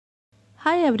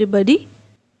Hi everybody,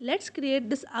 let's create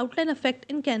this outline effect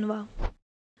in Canva.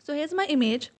 So here's my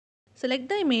image. Select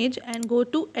the image and go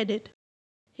to edit.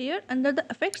 Here under the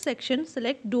effects section,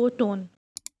 select duotone.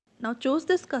 Now choose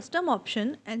this custom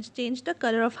option and change the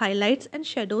color of highlights and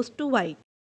shadows to white.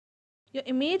 Your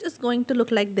image is going to look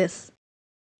like this.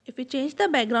 If you change the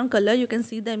background color, you can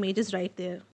see the image is right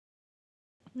there.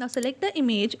 Now select the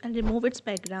image and remove its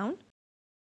background.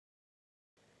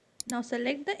 Now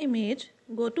select the image,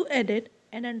 go to edit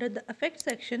and under the effects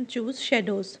section choose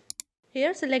shadows.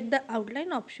 Here select the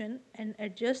outline option and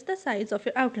adjust the size of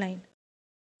your outline.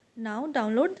 Now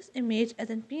download this image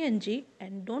as an PNG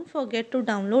and don't forget to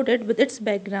download it with its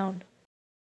background.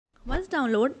 Once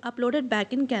download, upload it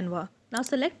back in Canva. Now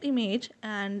select image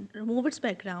and remove its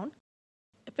background.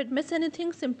 If it misses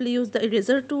anything, simply use the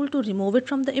eraser tool to remove it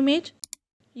from the image.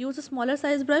 Use a smaller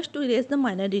size brush to erase the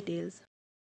minor details.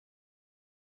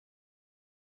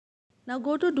 Now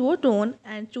go to duotone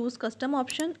and choose custom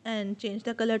option and change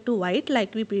the color to white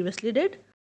like we previously did.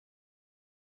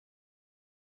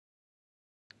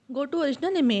 Go to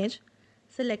original image,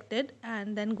 select it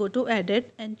and then go to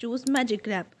edit and choose magic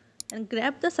grab and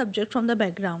grab the subject from the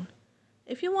background.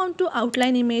 If you want to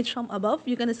outline image from above,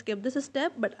 you can skip this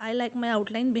step, but I like my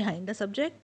outline behind the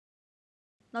subject.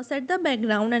 Now set the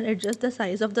background and adjust the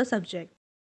size of the subject.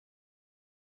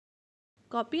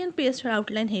 Copy and paste your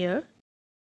outline here.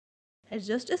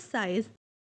 Adjust its size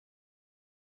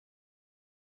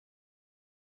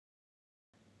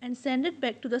and send it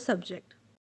back to the subject.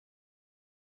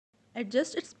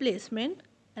 Adjust its placement,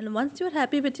 and once you are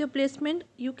happy with your placement,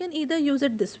 you can either use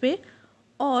it this way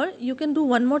or you can do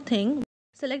one more thing.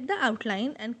 Select the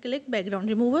outline and click background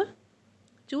remover.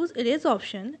 Choose erase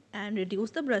option and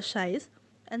reduce the brush size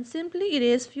and simply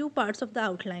erase few parts of the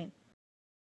outline.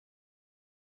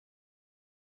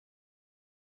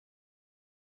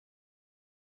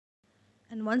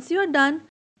 And once you are done,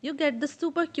 you get this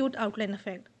super cute outline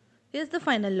effect. Here's the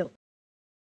final look.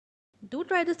 Do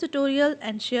try this tutorial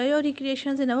and share your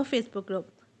recreations in our Facebook group.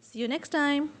 See you next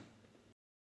time.